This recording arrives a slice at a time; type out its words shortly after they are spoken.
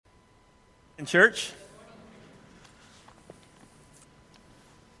In church?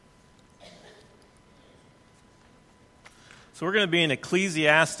 So we're going to be in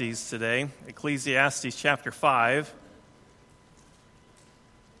Ecclesiastes today, Ecclesiastes chapter 5.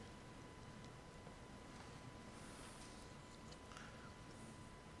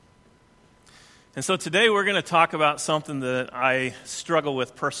 And so today we're going to talk about something that I struggle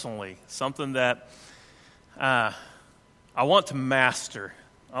with personally, something that I want to master.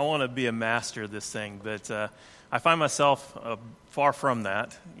 I want to be a master of this thing, but I find myself far from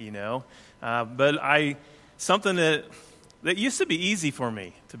that, But something that used to be easy for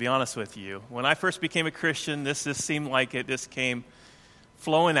me, to be honest with you. When I first became a Christian, this just seemed like it just came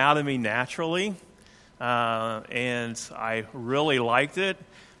flowing out of me naturally, and I really liked it.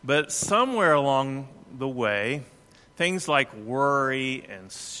 But somewhere along the way, things like worry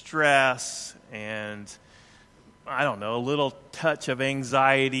and stress and I don't know, a little touch of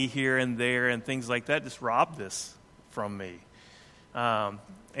anxiety here and there and things like that just robbed this from me.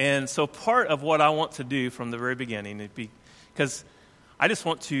 And so part of what I want to do from the very beginning, because I just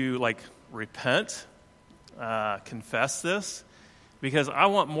want to repent, confess this, because I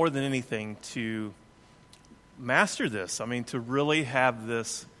want more than anything to master this. I mean, to really have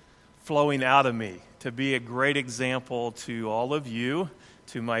this flowing out of me, to be a great example to all of you,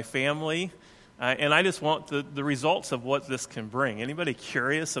 to my family. And I just want the results of what this can bring. Anybody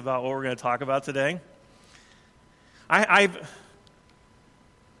curious about what we're going to talk about today? I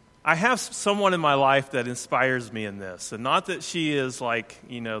have someone in my life that inspires me in this. And not that she is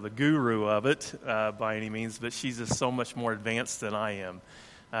the guru of it by any means, but she's just so much more advanced than I am.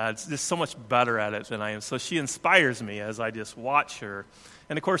 It's just so much better at it than I am. So she inspires me as I just watch her.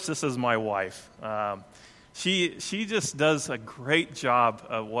 And of course, this is my wife. She just does a great job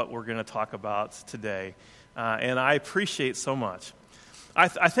of what we're going to talk about today, and I appreciate so much.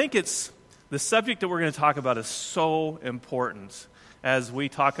 I think it's the subject that we're going to talk about is so important as we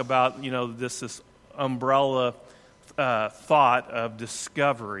talk about this umbrella thought of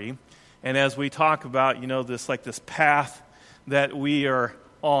discovery, and as we talk about this path that we are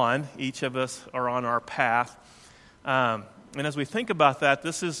on. Each of us are on our path. And as we think about that,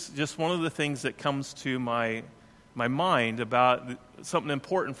 this is just one of the things that comes to my mind about something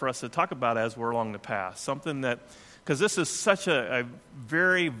important for us to talk about as we're along the path. Something that, because this is such a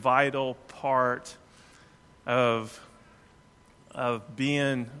very vital part of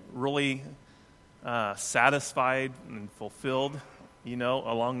being really satisfied and fulfilled,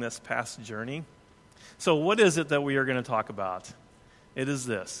 along this past journey. So what is it that we are going to talk about? It is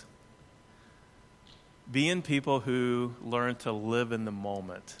this. Being people who learn to live in the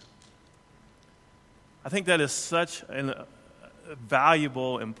moment. I think that is such a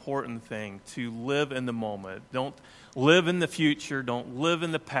valuable, important thing, to live in the moment. Don't live in the future. Don't live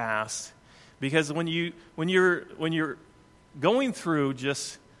in the past. Because when you're going through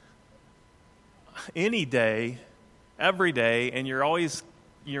just any day, every day, and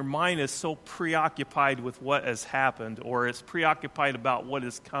your mind is so preoccupied with what has happened, or it's preoccupied about what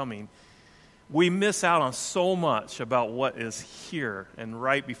is coming, we miss out on so much about what is here and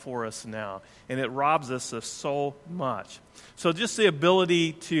right before us now. And it robs us of so much. So just the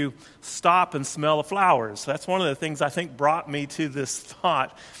ability to stop and smell the flowers. That's one of the things I think brought me to this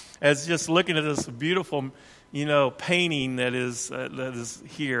thought, as just looking at this beautiful, painting that is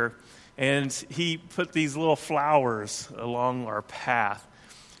here. And he put these little flowers along our path.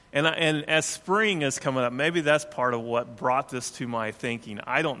 And as spring is coming up, maybe that's part of what brought this to my thinking.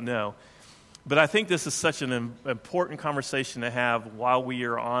 I don't know. But I think this is such an important conversation to have while we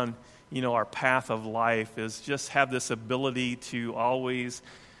are on, our path of life, is just have this ability to always,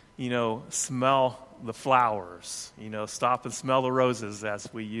 smell the flowers, stop and smell the roses,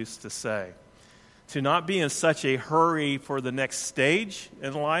 as we used to say. To not be in such a hurry for the next stage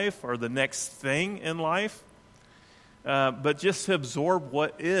in life or the next thing in life, but just to absorb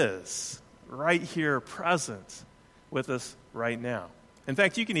what is right here, present with us right now. In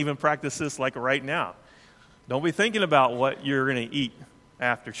fact, you can even practice this right now. Don't be thinking about what you're going to eat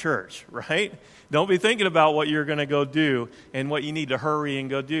after church, right? Don't be thinking about what you're going to go do and what you need to hurry and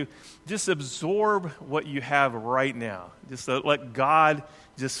go do. Just absorb what you have right now. Just let God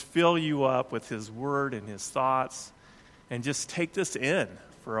just fill you up with His Word and His thoughts, and just take this in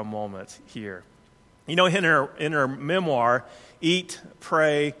for a moment here. In her memoir, Eat,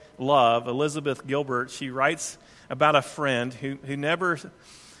 Pray, Love, Elizabeth Gilbert, she writes about a friend who never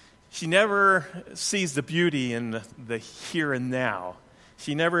sees the beauty in the here and now.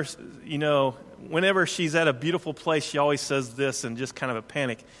 She never, whenever she's at a beautiful place, she always says this in just kind of a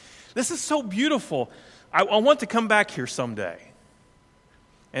panic. This is so beautiful. I want to come back here someday.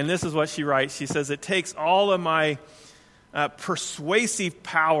 And this is what she writes. She says, it takes all of my persuasive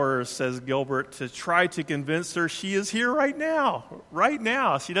powers, says Gilbert, to try to convince her she is here right now. Right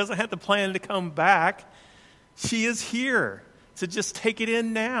now. She doesn't have to plan to come back. She is here to just take it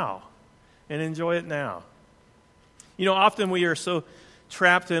in now and enjoy it now. Often we are so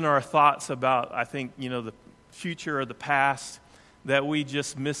trapped in our thoughts about, I think, the future or the past, that we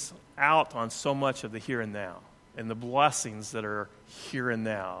just miss out on so much of the here and now and the blessings that are here and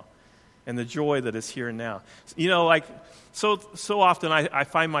now and the joy that is here and now. So often I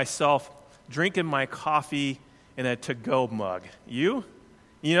find myself drinking my coffee in a to-go mug. You?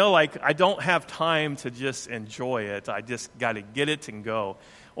 I don't have time to just enjoy it. I just got to get it and go.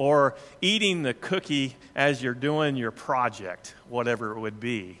 Or eating the cookie as you're doing your project, whatever it would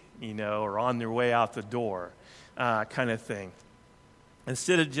be, or on your way out the door, kind of thing.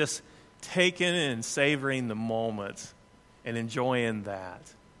 Instead of just taking and savoring the moment and enjoying that.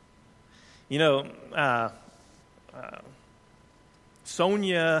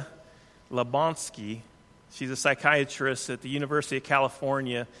 Sonia Labonsky, she's a psychiatrist at the University of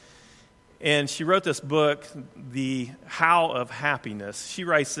California, and she wrote this book, The How of Happiness. She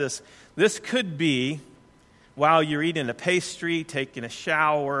writes this could be while you're eating a pastry, taking a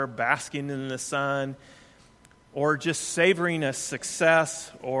shower, basking in the sun, or just savoring a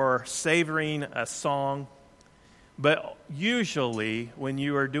success or savoring a song. But usually when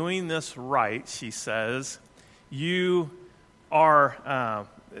you are doing this right, she says, you are,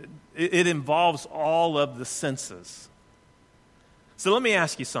 it involves all of the senses. So let me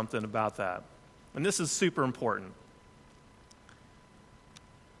ask you something about that. And this is super important.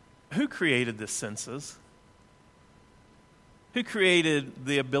 Who created the senses? Who created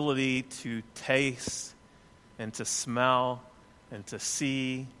the ability to taste and to smell and to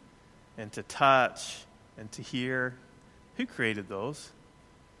see and to touch and to hear? Who created those?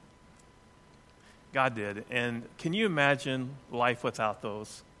 God did. And can you imagine life without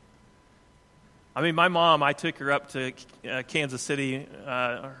those? My mom, I took her up to Kansas City.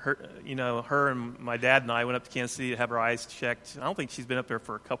 Her and my dad and I went up to Kansas City to have her eyes checked. I don't think she's been up there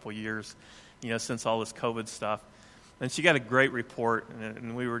for a couple years, since all this COVID stuff. And she got a great report,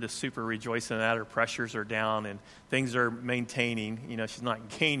 and we were just super rejoicing that her pressures are down and things are maintaining. She's not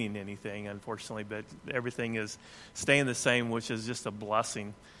gaining anything, unfortunately, but everything is staying the same, which is just a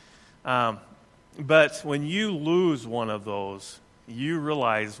blessing. But when you lose one of those, you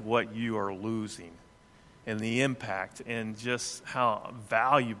realize what you are losing and the impact and just how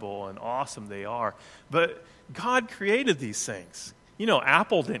valuable and awesome they are. But God created these things.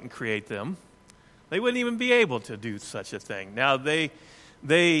 Apple didn't create them. They wouldn't even be able to do such a thing. Now, they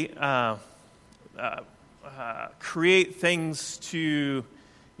create things to,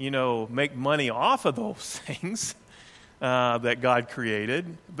 make money off of those things that God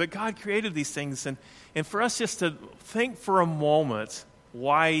created. But God created these things. And for us just to think for a moment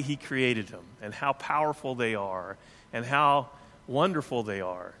why he created them and how powerful they are and how wonderful they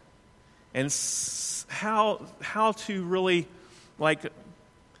are and how to really,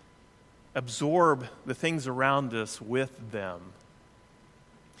 absorb the things around us with them.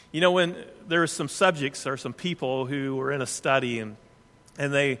 When there are some subjects or some people who were in a study and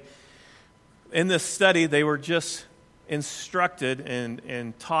they, in this study, they were just instructed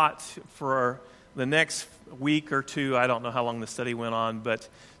and taught for the next week or two, I don't know how long the study went on, but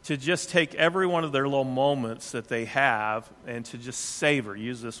to just take every one of their little moments that they have and to just savor,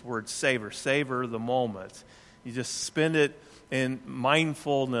 use this word savor the moment. You just spend it in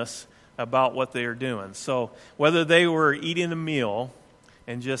mindfulness about what they are doing. So whether they were eating a meal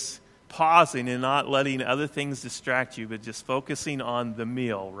and just pausing and not letting other things distract you, but just focusing on the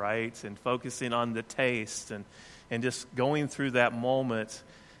meal, right? And focusing on the taste and just going through that moment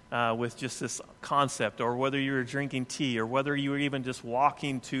with just this concept, or whether you were drinking tea, or whether you were even just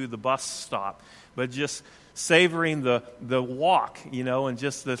walking to the bus stop, but just savoring the walk, and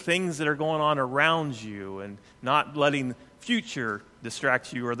just the things that are going on around you and not letting future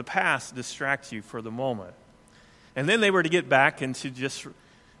distract you or the past distract you for the moment. And then they were to get back and to just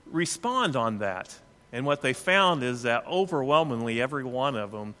respond on that. And what they found is that overwhelmingly every one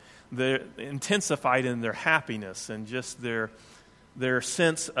of them, they're intensified in their happiness and just their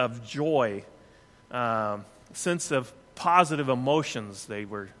sense of joy, sense of positive emotions they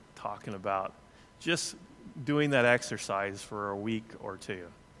were talking about, just doing that exercise for a week or two.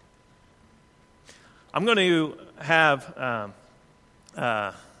 I'm going to have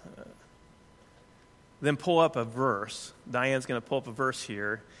them pull up a verse. Diane's going to pull up a verse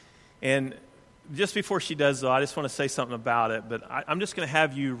here. And just before she does, though, I just want to say something about it, but I'm just going to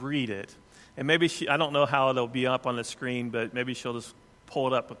have you read it. And maybe I don't know how it'll be up on the screen, but maybe she'll just pull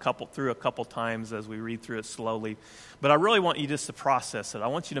it up through a couple times as we read through it slowly. But I really want you just to process it. I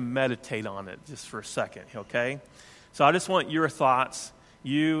want you to meditate on it just for a second, okay? So I just want your thoughts,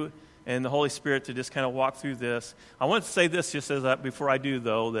 you and the Holy Spirit, to just kind of walk through this. I want to say this just as before I do,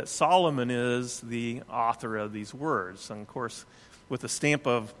 though, that Solomon is the author of these words. And, of course, with the stamp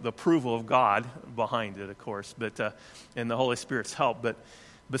of the approval of God behind it, of course, but and the Holy Spirit's help. But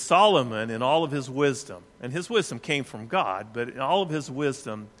Solomon, in all of his wisdom, and his wisdom came from God, but in all of his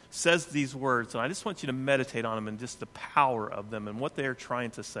wisdom, says these words. And I just want you to meditate on them and just the power of them and what they're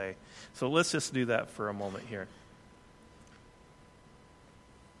trying to say. So let's just do that for a moment here.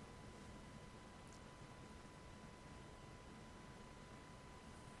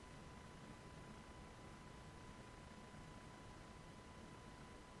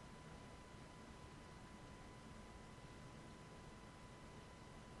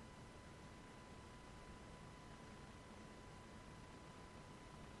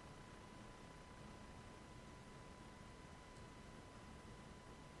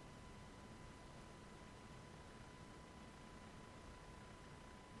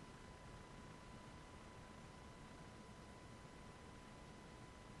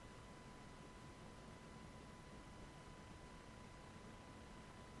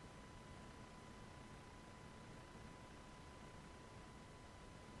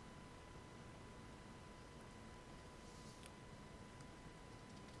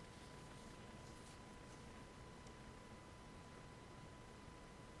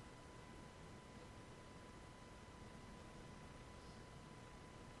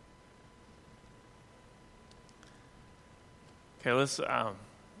 Okay, let's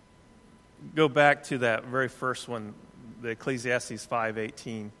go back to that very first one, the Ecclesiastes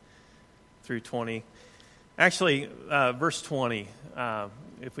 5:18 through 20. Actually, verse 20,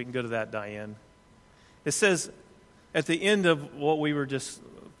 if we can go to that, Diane. It says, at the end of what we were just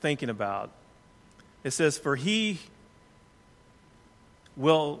thinking about, it says, "For he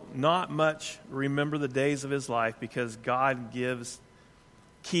will not much remember the days of his life, because God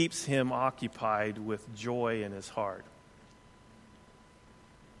keeps him occupied with joy in his heart."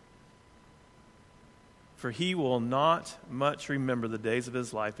 For he will not much remember the days of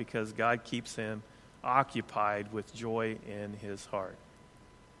his life, because God keeps him occupied with joy in his heart.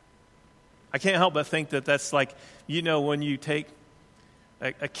 I can't help but think that that's like, when you take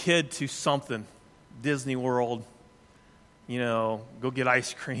a kid to something, Disney World, go get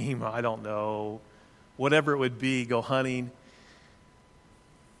ice cream, I don't know, whatever it would be, go hunting,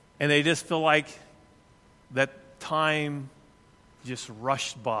 and they just feel like that time just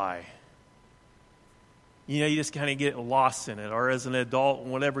rushed by. You just kind of get lost in it. Or as an adult,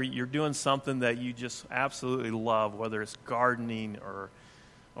 whenever you're doing something that you just absolutely love, whether it's gardening or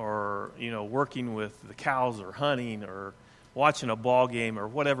working with the cows or hunting or watching a ball game or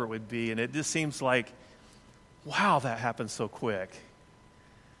whatever it would be, and it just seems like, wow, that happened so quick.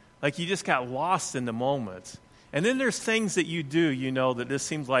 Like you just got lost in the moment. And then there's things that you do, that just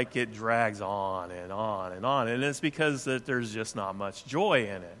seems like it drags on and on and on. And it's because that there's just not much joy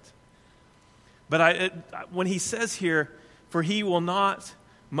in it. But when he says here, for he will not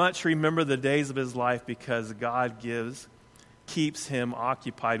much remember the days of his life, because God keeps him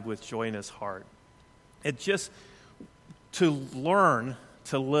occupied with joy in his heart. It's just to learn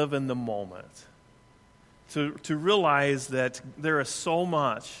to live in the moment, to realize that there is so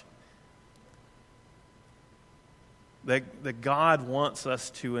much that God wants us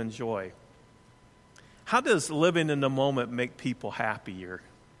to enjoy. How does living in the moment make people happier?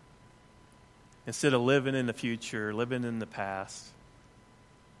 Instead of living in the future, living in the past.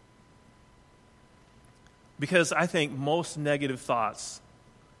 Because I think most negative thoughts,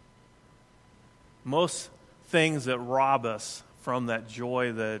 most things that rob us from that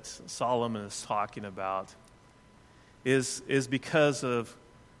joy that Solomon is talking about is because of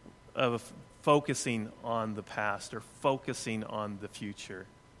focusing on the past or focusing on the future.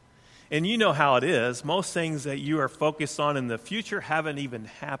 And you know how it is. Most things that you are focused on in the future haven't even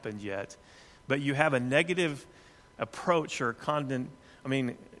happened yet. But you have a negative approach or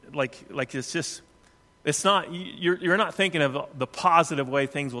it's not, you're not thinking of the positive way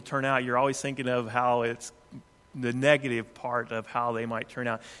things will turn out. You're always thinking of how it's the negative part of how they might turn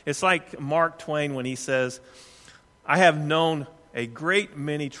out. It's like Mark Twain when he says, "I have known a great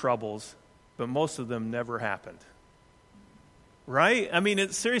many troubles, but most of them never happened." Right?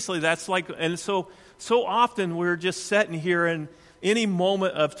 Seriously, that's like, and so often we're just sitting here and any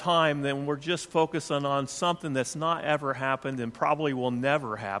moment of time, then we're just focusing on something that's not ever happened and probably will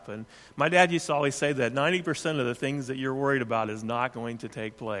never happen. My dad used to always say that 90% of the things that you're worried about is not going to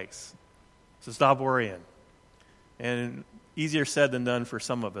take place. So stop worrying. And Easier said than done for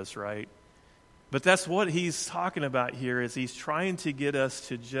some of us, right? But that's what he's talking about here, is he's trying to get us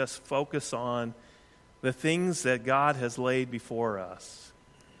to just focus on the things that God has laid before us.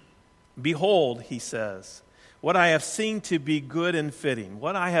 Behold, he says, what I have seen to be good and fitting,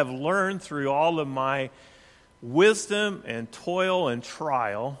 what I have learned through all of my wisdom and toil and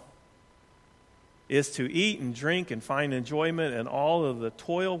trial, is to eat and drink and find enjoyment in all of the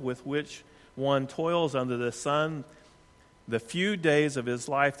toil with which one toils under the sun, the few days of his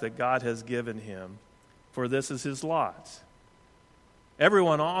life that God has given him, for this is his lot.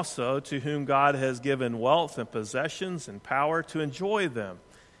 Everyone also to whom God has given wealth and possessions and power to enjoy them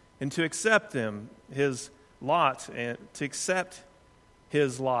and to accept them, his lot, and to accept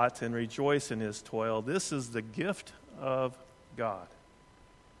his lot and rejoice in his toil. This is the gift of God.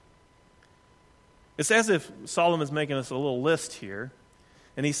 It's as if Solomon's making us a little list here,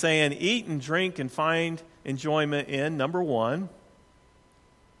 and he's saying, eat and drink and find enjoyment in, number one,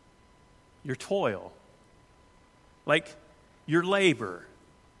 your toil. Like your labor.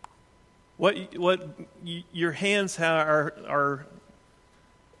 What your hands are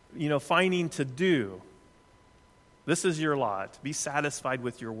finding to do. This is your lot. Be satisfied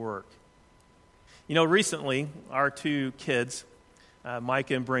with your work. Recently, our two kids, Mike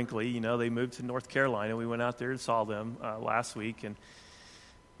and Brinkley, they moved to North Carolina. We went out there and saw them last week.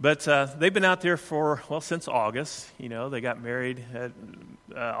 But they've been out there since August. They got married at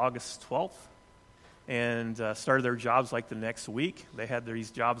August 12th and started their jobs like the next week. They had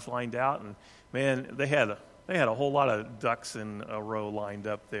these jobs lined out, and man, they had a whole lot of ducks in a row lined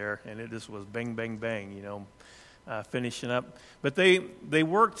up there, and it just was bang, bang, bang, finishing up. But they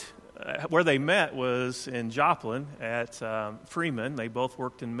worked. Where they met was in Joplin at Freeman. They both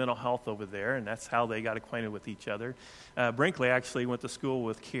worked in mental health over there, and that's how they got acquainted with each other. Brinkley actually went to school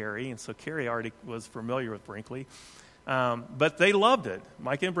with Carrie, and so Carrie already was familiar with Brinkley. But they loved it.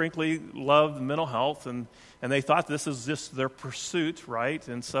 Mike and Brinkley loved mental health, and they thought this is just their pursuit, right?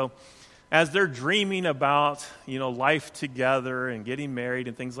 And so as they're dreaming about, life together and getting married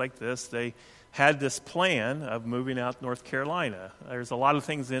and things like this, they had this plan of moving out to North Carolina. There's a lot of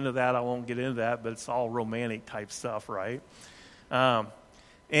things into that. I won't get into that, but it's all romantic type stuff, right?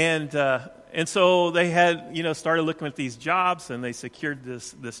 And so they had, started looking at these jobs, and they secured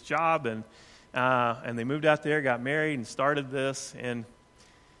this job, and they moved out there, got married, and started this. And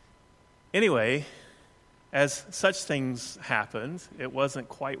anyway, as such things happened, it wasn't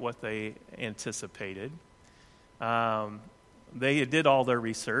quite what they anticipated. They did all their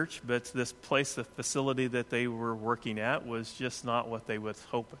research, but this place, the facility that they were working at, was just not what they was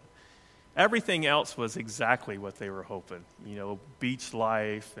hoping. Everything else was exactly what they were hoping. Beach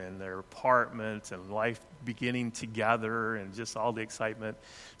life and their apartment and life beginning together and just all the excitement.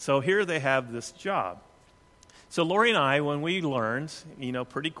 So here they have this job. So Lori and I, when we learned,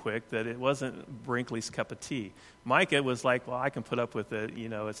 pretty quick that it wasn't Brinkley's cup of tea. Micah was like, well, I can put up with it.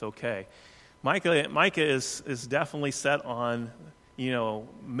 It's okay. Micah is definitely set on,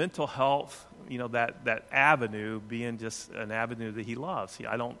 mental health, that avenue being just an avenue that he loves.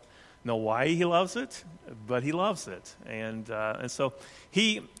 I don't know why he loves it, but he loves it. And so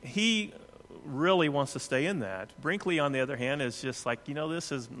he really wants to stay in that. Brinkley, on the other hand, is just like,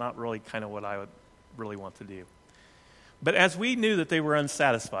 this is not really kind of what I would really want to do. But as we knew that they were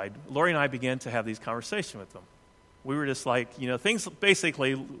unsatisfied, Lori and I began to have these conversations with them. We were just like, things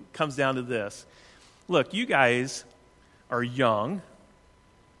basically comes down to this. Look, you guys are young.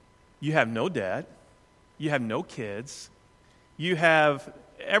 You have no debt. You have no kids. You have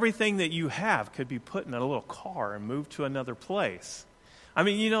everything that you have could be put in a little car and moved to another place. I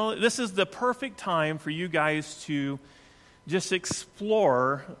mean, this is the perfect time for you guys to just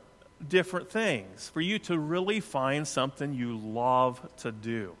explore different things, for you to really find something you love to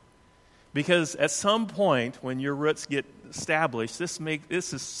do. Because at some point, when your roots get established, this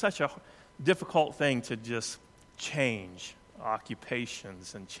is such a difficult thing to just change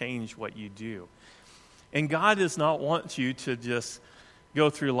occupations and change what you do. And God does not want you to just go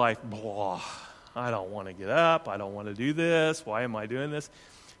through life, blah, I don't want to get up, I don't want to do this, why am I doing this?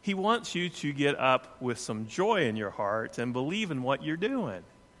 He wants you to get up with some joy in your heart and believe in what you're doing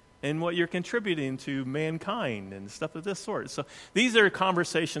and what you're contributing to mankind and stuff of this sort. So these are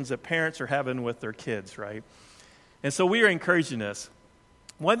conversations that parents are having with their kids, right? And so we are encouraging this.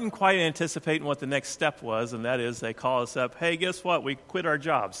 Wasn't quite anticipating what the next step was, and that is they call us up, hey, guess what? We quit our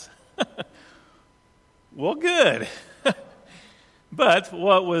jobs. Well, good. But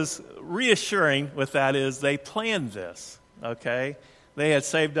what was reassuring with that is they planned this, okay? They had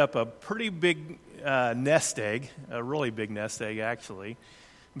saved up a pretty big nest egg, a really big nest egg, actually.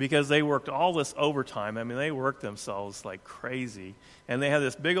 because they worked all this overtime. I mean, they worked themselves like crazy. And they had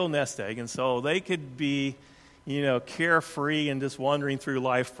this big old nest egg, and so they could be, carefree and just wandering through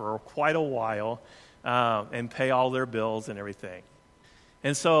life for quite a while and pay all their bills and everything.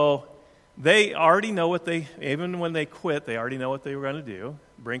 And so they already know even when they quit, they already know what they were going to do.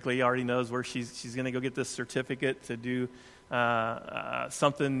 Brinkley already knows where she's going to go get this certificate to do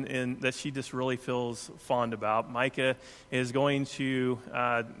something that she just really feels fond about. Micah is going to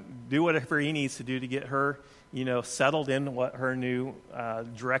do whatever he needs to do to get her, settled in what her new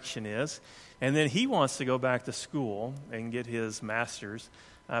direction is. And then he wants to go back to school and get his master's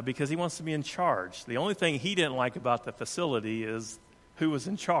because he wants to be in charge. The only thing he didn't like about the facility is who was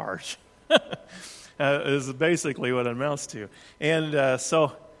in charge. Is basically what it amounts to. And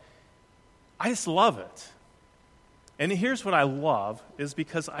so I just love it. And here's what I love is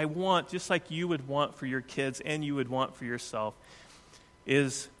because I want, just like you would want for your kids and you would want for yourself,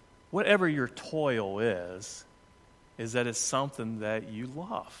 is whatever your toil is that it's something that you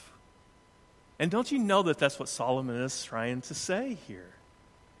love. And don't you know that that's what Solomon is trying to say here?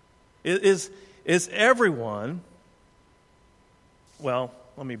 Is everyone, well,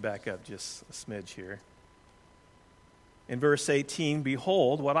 let me back up just a smidge here. In verse 18,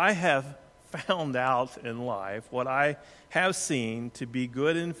 behold, what I have found out in life, what I have seen to be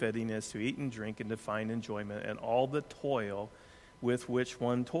good and fitting is to eat and drink and to find enjoyment and all the toil with which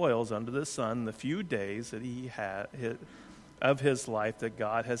one toils under the sun, the few days that he had of his life that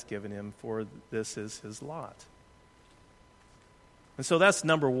God has given him, for this is his lot. And so that's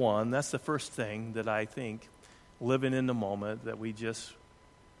number one. That's the first thing that I think, living in the moment, that we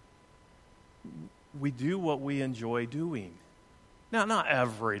do what we enjoy doing. Now, not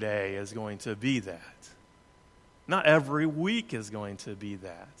every day is going to be that. Not every week is going to be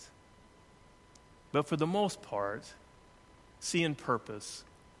that. But for the most part, seeing purpose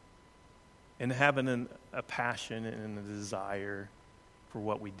and having a passion and a desire for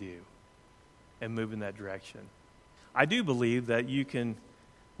what we do and move in that direction. I do believe that you can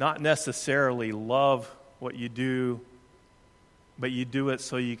not necessarily love what you do, but you do it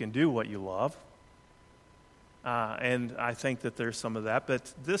so you can do what you love. And I think that there's some of that.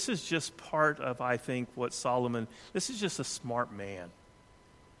 But this is just part of, I think, what Solomon, this is just a smart man.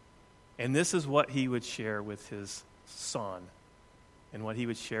 And this is what he would share with his son and what he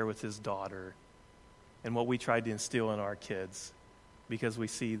would share with his daughter and what we tried to instill in our kids because we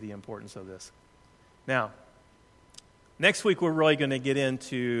see the importance of this. Now, next week we're really going to get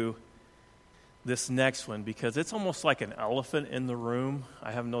into this next one because it's almost like an elephant in the room.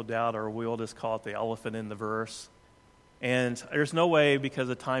 I have no doubt, or we'll just call it the elephant in the verse. And there's no way, because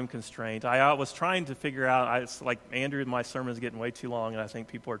of time constraint. I was trying to figure out, it's like, Andrew, my sermon's getting way too long, and I think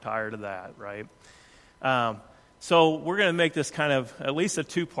people are tired of that, right? So we're going to make this kind of at least a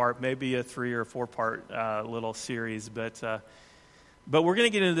two-part, maybe a 3 or 4-part little series. But we're going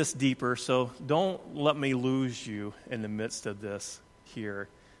to get into this deeper, so don't let me lose you in the midst of this here.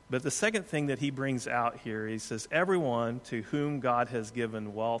 But the second thing that he brings out here, he says, everyone to whom God has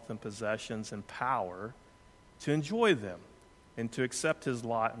given wealth and possessions and power to enjoy them and to accept his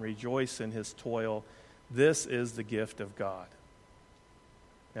lot and rejoice in his toil, this is the gift of God.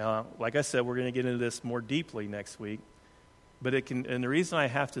 Now, like I said, we're going to get into this more deeply next week. But and the reason I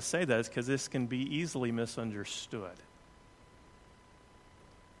have to say that is because this can be easily misunderstood.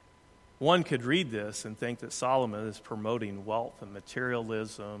 One could read this and think that Solomon is promoting wealth and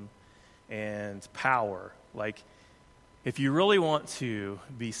materialism and power. Like, if you really want to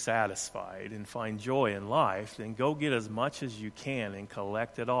be satisfied and find joy in life, then go get as much as you can and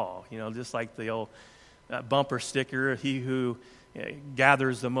collect it all. Just like the old bumper sticker, he who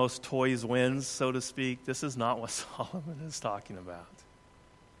gathers the most toys wins, so to speak. This is not what Solomon is talking about.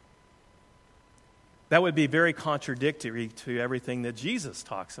 That would be very contradictory to everything that Jesus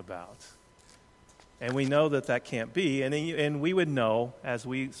talks about. And we know that that can't be. And we would know,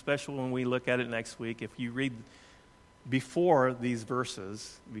 especially when we look at it next week, if you read before these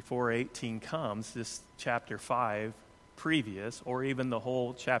verses, before 18 comes, this chapter 5 previous, or even the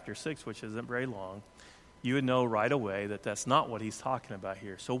whole chapter 6, which isn't very long, you would know right away that that's not what he's talking about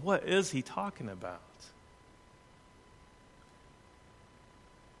here. So what is he talking about?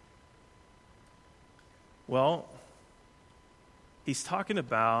 Well, he's talking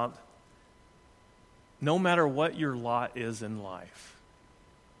about no matter what your lot is in life,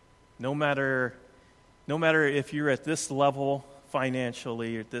 no matter if you're at this level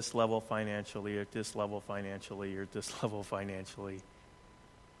financially, or at this level financially, or at this level financially, or at this level financially,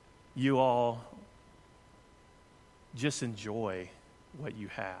 you all just enjoy what you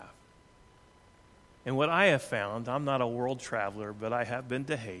have. And what I have found, I'm not a world traveler, but I have been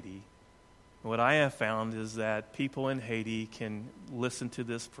to Haiti. What I have found is that people in Haiti can listen to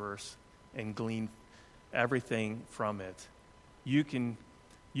this verse and glean everything from it. You can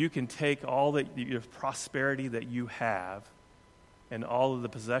take all your prosperity that you have and all of the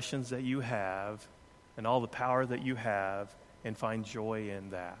possessions that you have and all the power that you have and find joy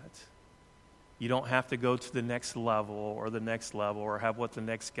in that. You don't have to go to the next level or have what the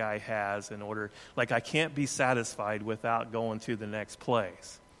next guy has in order. Like, I can't be satisfied without going to the next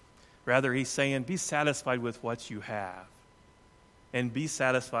place. Rather, he's saying, be satisfied with what you have and be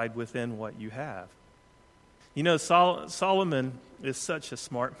satisfied within what you have. You know, Solomon is such a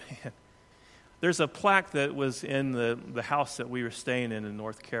smart man. There's a plaque that was in the house that we were staying in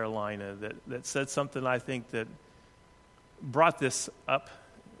North Carolina that said something I think that brought this up,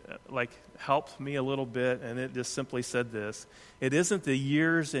 like helped me a little bit, and it just simply said this: it isn't the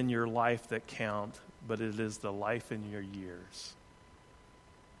years in your life that count, but it is the life in your years.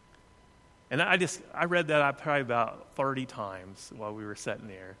 And I read that probably about 30 times while we were sitting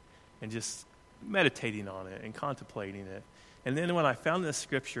there and just meditating on it and contemplating it. And then when I found this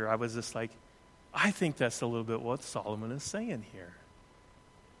scripture, I was just like, I think that's a little bit what Solomon is saying here.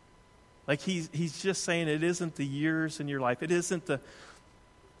 Like he's just saying it isn't the years in your life. It isn't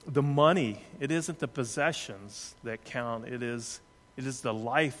the money. It isn't the possessions that count. It is the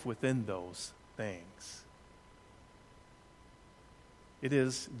life within those things. It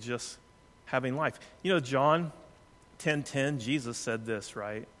is just having life. You know, John 10:10, Jesus said this,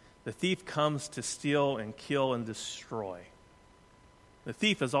 right? The thief comes to steal and kill and destroy. The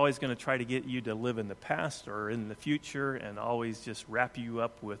thief is always going to try to get you to live in the past or in the future and always just wrap you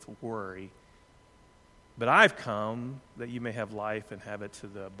up with worry. But I've come that you may have life and have it to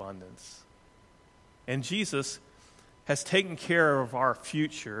the abundance. And Jesus has taken care of our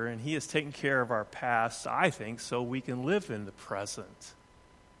future and he has taken care of our past, I think, so we can live in the present.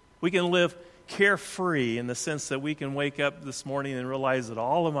 We can live carefree in the sense that we can wake up this morning and realize that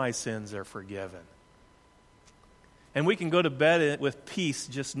all of my sins are forgiven. And we can go to bed with peace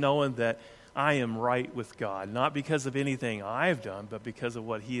just knowing that I am right with God, not because of anything I've done, but because of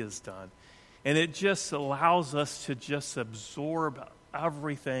what he has done. And it just allows us to just absorb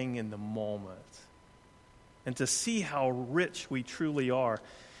everything in the moment and to see how rich we truly are.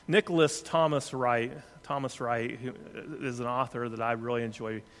 Nicholas Thomas Wright, who is an author that I really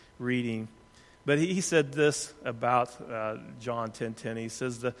enjoy reading, but he said this about John 10:10. He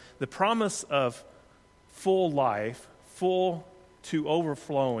says, the promise of full life, full to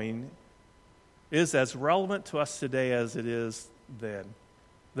overflowing, is as relevant to us today as it is then.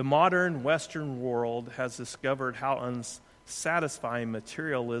 The modern Western world has discovered how unsatisfying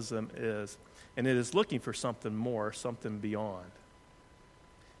materialism is, and it is looking for something more, something beyond.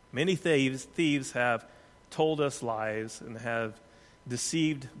 Many thieves have told us lies and have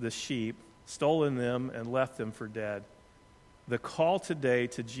deceived the sheep, stolen them, and left them for dead. The call today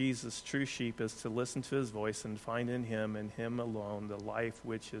to Jesus, true sheep, is to listen to his voice and find in him and him alone the life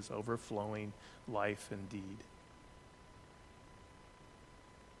which is overflowing life indeed.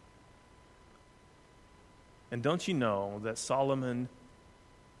 And don't you know that Solomon,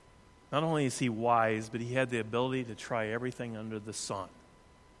 not only is he wise, but he had the ability to try everything under the sun.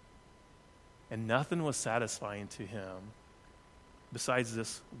 And nothing was satisfying to him besides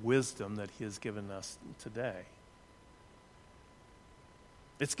this wisdom that he has given us today.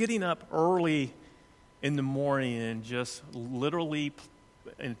 It's getting up early in the morning and just literally,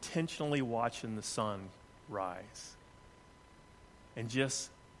 intentionally watching the sun rise. And just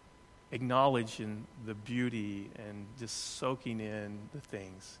acknowledging the beauty and just soaking in the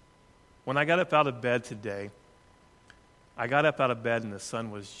things. When I got up out of bed today, I got up out of bed and the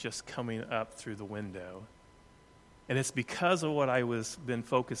sun was just coming up through the window. And it's because of what I was been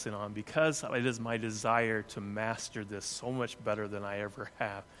focusing on, because it is my desire to master this so much better than I ever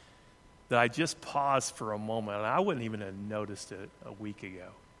have, that I just paused for a moment. And I wouldn't even have noticed it a week ago.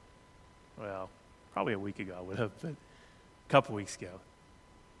 Well, probably a week ago I would have, but a couple weeks ago.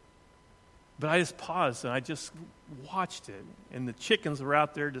 But I just paused and I just watched it. And the chickens were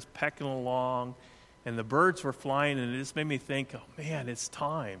out there just pecking along, and the birds were flying, and it just made me think, oh man, it's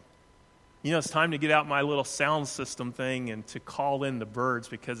time. You know, it's time to get out my little sound system thing and to call in the birds,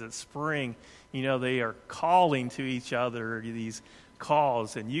 because it's spring. You know, they are calling to each other, these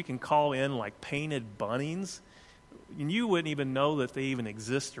calls, and you can call in like painted bunnies. And you wouldn't even know that they even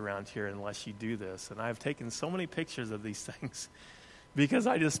exist around here unless you do this. And I've taken so many pictures of these things because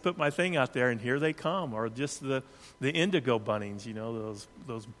I just put my thing out there and here they come. Or just the indigo bunnies, you know,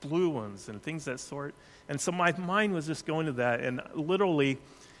 those blue ones and things that sort. And so my mind was just going to that, and literally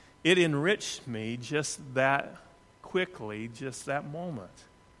it enriched me just that quickly, just that moment.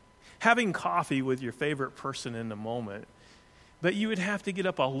 Having coffee with your favorite person in the moment, but you would have to get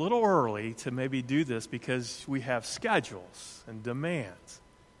up a little early to maybe do this because we have schedules and demands.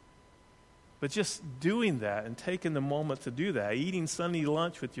 But just doing that and taking the moment to do that, eating Sunday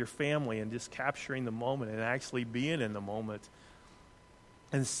lunch with your family and just capturing the moment and actually being in the moment,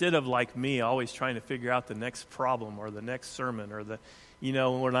 instead of like me always trying to figure out the next problem or the next sermon or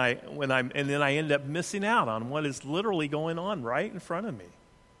and then I end up missing out on what is literally going on right in front of me.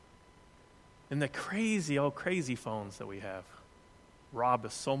 And the crazy phones that we have rob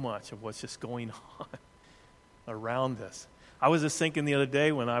us so much of what's just going on around us. I was just thinking the other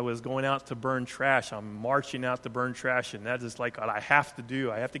day when I was going out to burn trash, I'm marching out to burn trash, and that is like what I have to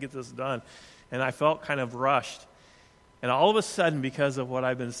do. I have to get this done. And I felt kind of rushed. And all of a sudden, because of what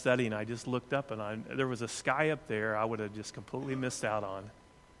I've been studying, I just looked up, and there was a sky up there I would have just completely missed out on.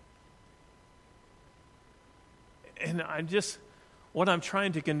 And what I'm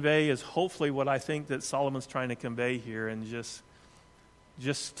trying to convey is hopefully what I think that Solomon's trying to convey here, and just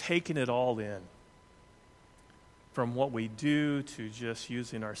taking it all in. From what we do to just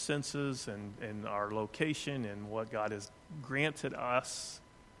using our senses and our location and what God has granted us.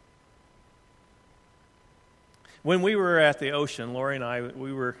 When we were at the ocean, Lori and I,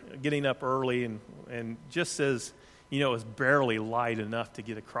 we were getting up early and just as, it was barely light enough to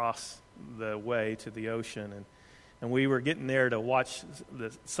get across the way to the ocean. And we were getting there to watch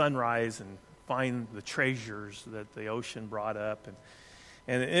the sunrise and find the treasures that the ocean brought up.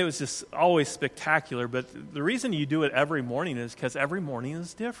 And it was just always spectacular. But the reason you do it every morning is because every morning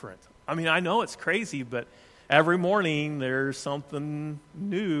is different. I mean, I know it's crazy, but every morning there's something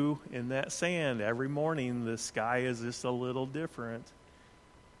new in that sand. Every morning the sky is just a little different.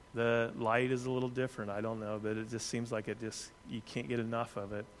 The light is a little different. I don't know, but it just seems like you can't get enough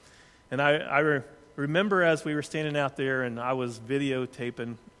of it. And I remember as we were standing out there and I was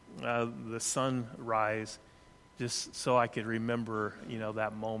videotaping the sunrise, just so I could remember,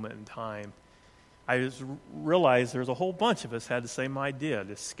 that moment in time. I just realized there's a whole bunch of us had the same idea,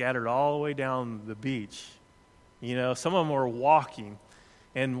 just scattered all the way down the beach. Some of them were walking.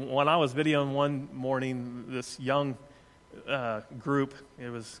 And when I was videoing one morning, this young group, it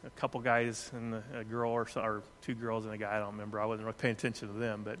was a couple guys and a girl or two girls and a guy, I don't remember. I wasn't really paying attention to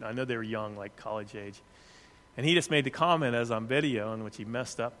them, but I know they were young, like college age. And he just made the comment as I'm videoing, which he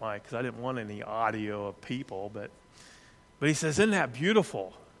messed up because I didn't want any audio of people, but he says, "Isn't that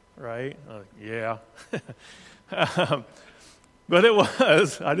beautiful?" Right? Yeah. But it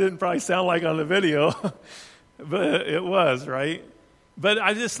was. I didn't probably sound like on the video, but it was, right? But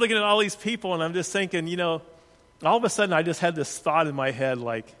I'm just looking at all these people, and I'm just thinking, all of a sudden I just had this thought in my head,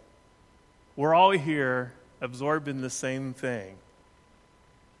 like, we're all here absorbed in the same thing.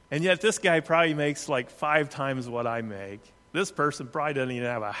 And yet this guy probably makes like 5 times what I make. This person probably doesn't even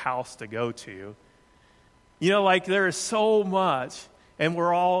have a house to go to. There is so much, and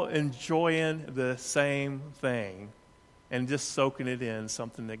we're all enjoying the same thing and just soaking it in,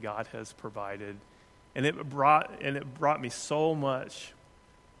 something that God has provided. And it brought me so much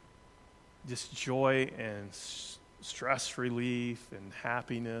just joy and stress relief and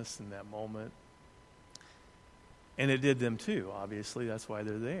happiness in that moment. And it did them too, obviously. That's why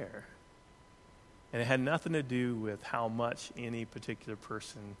they're there. And it had nothing to do with how much any particular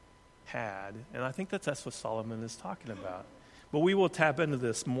person had. And I think that's what Solomon is talking about. But we will tap into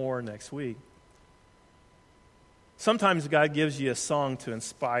this more next week. Sometimes God gives you a song to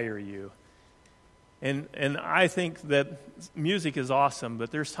inspire you. And I think that music is awesome,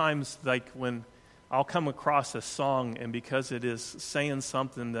 but there's times like when I'll come across a song, and because it is saying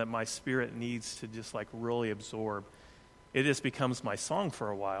something that my spirit needs to just like really absorb, it just becomes my song for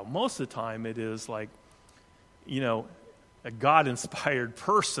a while. Most of the time it is like, a God-inspired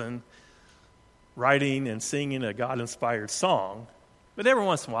person writing and singing a God-inspired song. But every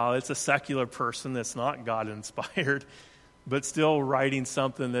once in a while it's a secular person that's not God-inspired, but still writing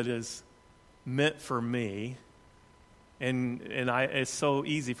something that is meant for me. And it's so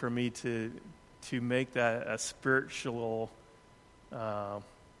easy for me to make that a spiritual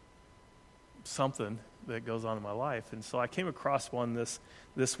something that goes on in my life. And so I came across one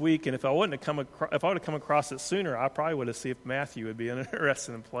this week, and if I would have come across it sooner, I probably would have seen if Matthew would be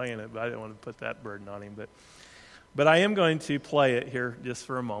interested in playing it, but I didn't want to put that burden on him. But I am going to play it here just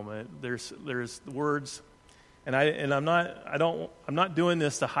for a moment. There's words, and I'm not doing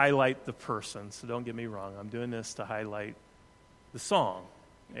this to highlight the person, so don't get me wrong. I'm doing this to highlight the song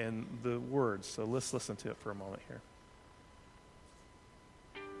and the words. So let's listen to it for a moment here.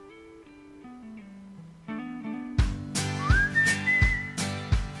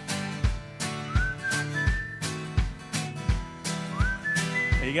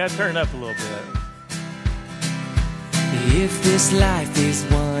 You got to turn it up a little bit. If this life is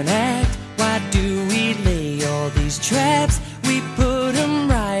one act, why do we lay all these traps? We put them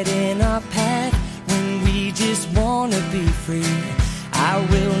right in our path when we just want to be free. I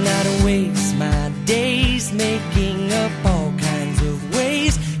will not waste my days making up all kinds of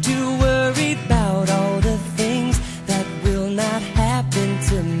ways to worry about all the things that will not happen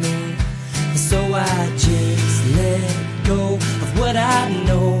to me. So I just let go of what I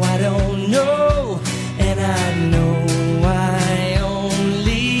know I don't know, and I know I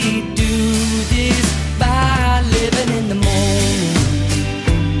only do this by living in the moment,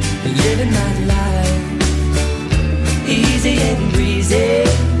 living my life easy and breezy,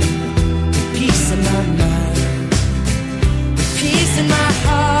 with peace in my mind, with peace in my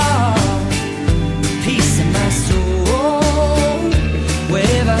heart, peace in my soul.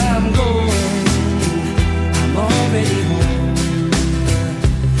 Wherever I'm going, I'm already home,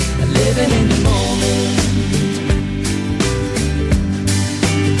 living in the moment.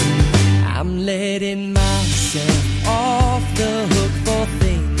 I'm letting myself off the hook for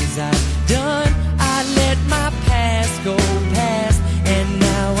things I've done. I let my past go past, and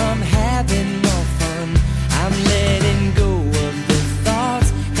now I'm having more fun. I'm letting go of the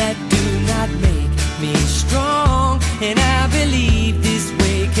thoughts that do not make me strong, and I believe this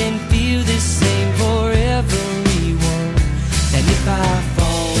way can feel the same for everyone. And if I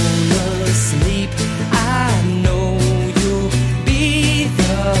fall asleep, I know you'll be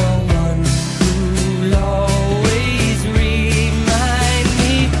the one who'll always remind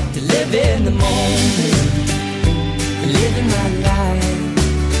me to live in the moment, living my life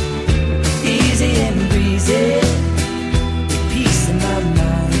easy and breezy, with peace in my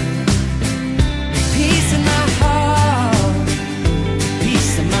mind, with peace in my heart,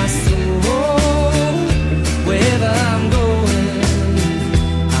 peace in my soul. Wherever I'm going,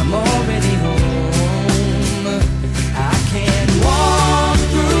 I'm already home. I can walk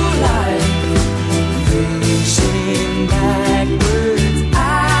through life facing backwards. I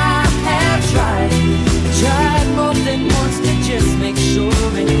have tried more than once to just make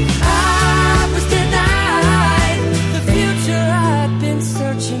sure, and I was denied the future I'd been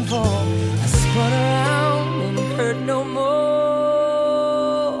searching for. I spun around and hurt no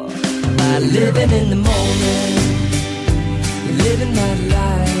more by living in the moment, living my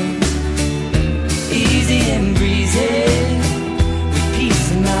life easy and breezy, with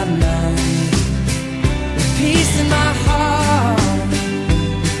peace in my mind, with peace in my heart,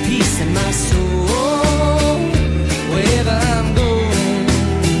 with peace in my soul. Wherever I'm going,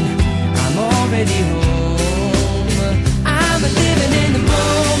 I'm already home. I'm living in the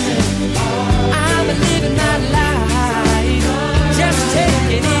moment, I'm living my life, just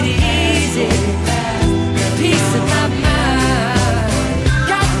taking it easy, peace in my mind,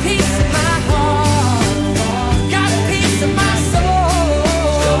 got peace in my heart, got peace in my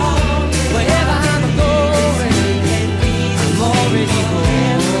soul. Wherever I'm going, I'm already home.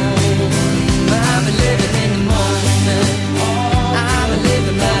 I'm living in the moment, I'm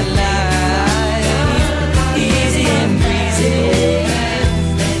living my life easy and breezy,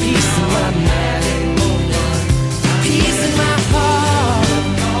 peace in my mind, peace in my heart,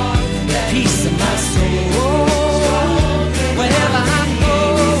 peace in my soul. Wherever I'm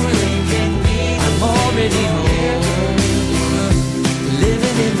going, I'm already home,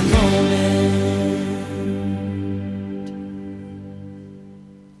 living in the moment.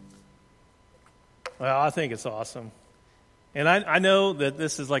 Well, I think it's awesome. And I know that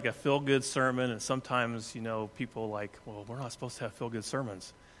this is like a feel-good sermon, and sometimes, people like, well, we're not supposed to have feel-good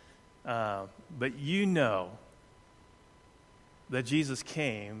sermons. But you know that Jesus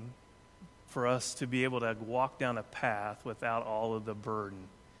came for us to be able to walk down a path without all of the burden.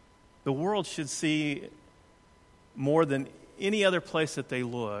 The world should see more than any other place that they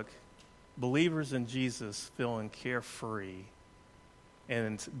look, believers in Jesus feeling carefree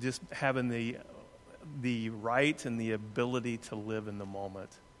and just having the right and the ability to live in the moment,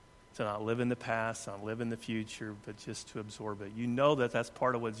 to not live in the past, not live in the future, but just to absorb it. You know that that's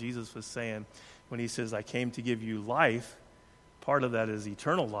part of what Jesus was saying when he says, I came to give you life. Part of that is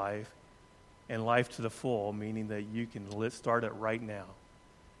eternal life and life to the full, meaning that you can start it right now.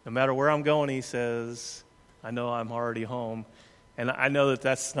 No matter where I'm going, he says, I know I'm already home. And I know that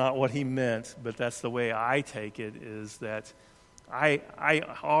that's not what he meant, but that's the way I take it, is that I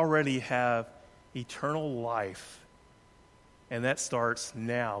already have eternal life. And that starts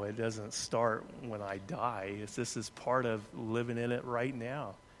now. It doesn't start when I die. This is part of living in it right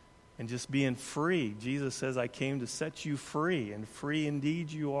now. And just being free. Jesus says, I came to set you free, and free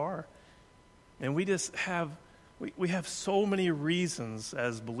indeed you are. And we just have We have so many reasons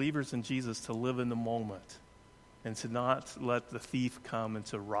as believers in Jesus to live in the moment and to not let the thief come and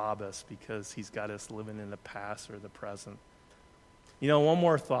to rob us because he's got us living in the past or the present. One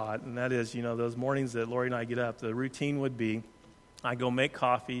more thought, and that is, those mornings that Lori and I get up, the routine would be I go make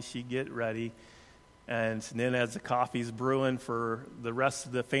coffee, she'd get ready, and then as the coffee's brewing for the rest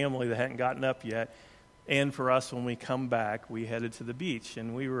of the family that hadn't gotten up yet, and for us when we come back, we headed to the beach.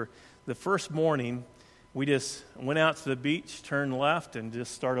 And the first morning, we just went out to the beach, turned left, and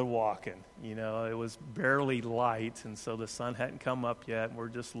just started walking. It was barely light, and so the sun hadn't come up yet. And we're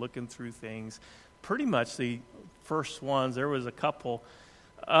just looking through things. Pretty much the first ones, there was a couple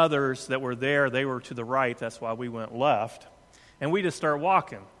others that were there. They were to the right. That's why we went left. And we just start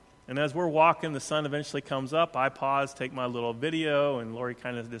walking. And as we're walking, the sun eventually comes up. I pause, take my little video, and Lori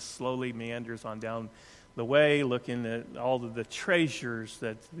kind of just slowly meanders on down the way, looking at all of the treasures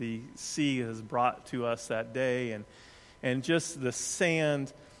that the sea has brought to us that day, and just the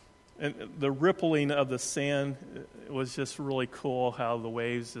sand, and the rippling of the sand was just really cool, how the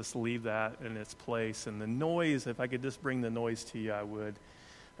waves just leave that in its place. And the noise, if I could just bring the noise to you, I would.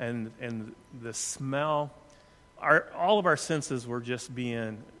 And the smell, all of our senses were just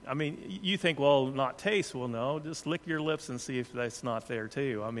being, you think, well, not taste. Well, no, just lick your lips and see if that's not there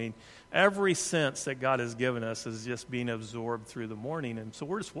too. Every sense that God has given us is just being absorbed through the morning. And so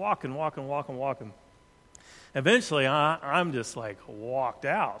we're just walking. Eventually, I'm just walked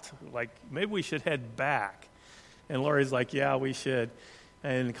out. Maybe we should head back. And Lori's like, yeah, we should.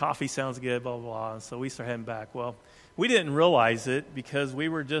 And coffee sounds good, blah, blah, blah. And so we start heading back. Well, we didn't realize it because we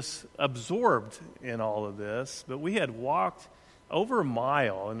were just absorbed in all of this. But we had walked over a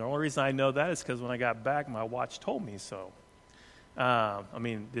mile. And the only reason I know that is because when I got back, my watch told me so.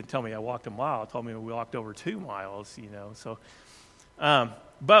 Didn't tell me I walked a mile. It told me we walked over 2 miles, So,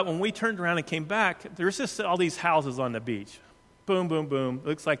 but when we turned around and came back, there's just all these houses on the beach. Boom, boom, boom. It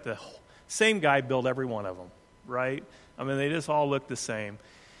looks like the same guy built every one of them, right? They just all look the same.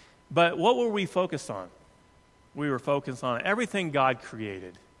 But what were we focused on? We were focused on everything God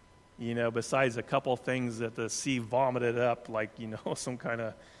created, besides a couple things that the sea vomited up, some kind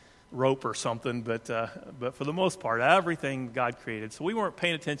of rope or something. But for the most part, everything God created. So we weren't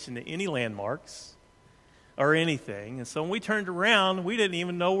paying attention to any landmarks or anything. And so when we turned around, we didn't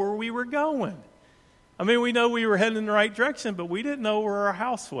even know where we were going. We know we were heading in the right direction, but we didn't know where our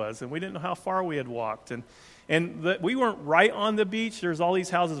house was, and we didn't know how far we had walked. And we weren't right on the beach. There's all these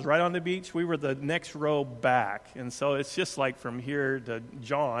houses right on the beach. We were the next row back. And so it's just like from here to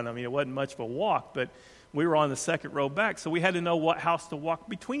John. It wasn't much of a walk, but we were on the second row back. So we had to know what house to walk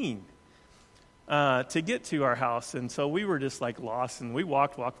between to get to our house. And so we were just lost. And we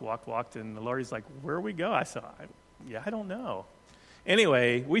walked. And Lori's like, where do we go? I said, I don't know.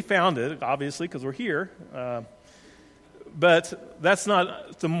 Anyway, we found it, obviously, because we're here. But that's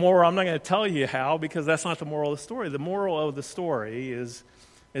not the moral. I'm not going to tell you how, because that's not the moral of the story. The moral of the story is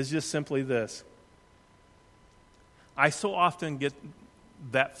just simply this. I so often get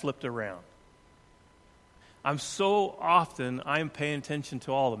that flipped around. I'm paying attention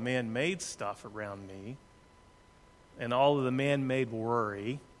to all the man-made stuff around me and all of the man-made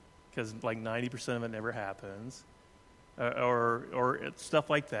worry, because 90% of it never happens, or stuff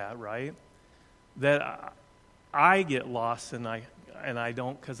like that, right? That I get lost and I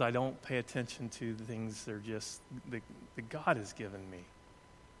don't, because I don't pay attention to the things that are just that God has given me.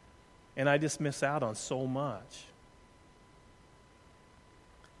 And I just miss out on so much.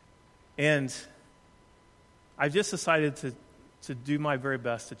 And I've just decided to do my very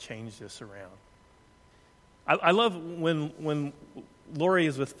best to change this around. I love when Lori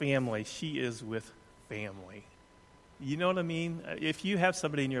is with family, she is with family. You know what I mean? If you have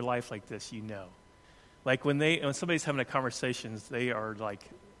somebody in your life like this, you know. When somebody's having a conversation, they are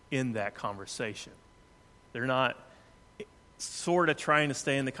in that conversation. They're not sort of trying to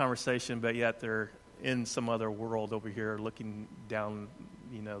stay in the conversation, but yet they're in some other world over here looking down,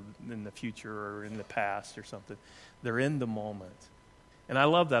 in the future or in the past or something. They're in the moment. And I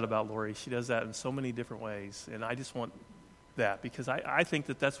love that about Lori. She does that in so many different ways. And I just want that because I think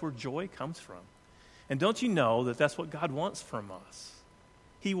that that's where joy comes from. And don't you know that that's what God wants from us?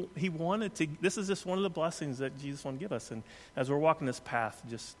 He wanted to, this is just one of the blessings that Jesus wanted to give us. And as we're walking this path,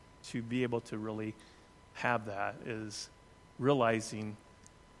 just to be able to really have that is realizing,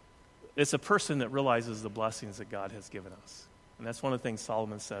 it's a person that realizes the blessings that God has given us. And that's one of the things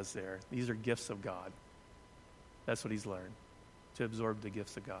Solomon says there. These are gifts of God. That's what he's learned, to absorb the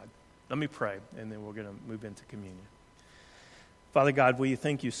gifts of God. Let me pray, and then we're going to move into communion. Father God, we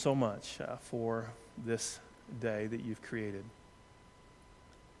thank you so much for this day that you've created.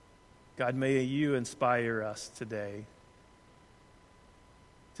 God, may you inspire us today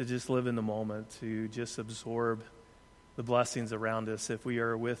to just live in the moment, to just absorb the blessings around us. If we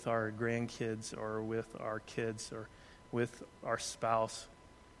are with our grandkids or with our kids or with our spouse,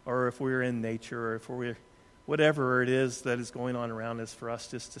 or if we're in nature, or if we're whatever it is that is going on around us, for us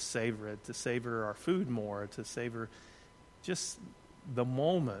just to savor it, to savor our food more, to savor just the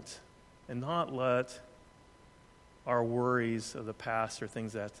moment, and not let our worries of the past or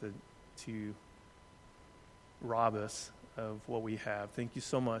things that to rob us of what we have. Thank you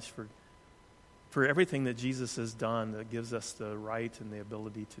so much for everything that Jesus has done that gives us the right and the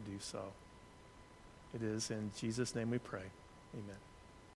ability to do so. It is in Jesus' name we pray. Amen.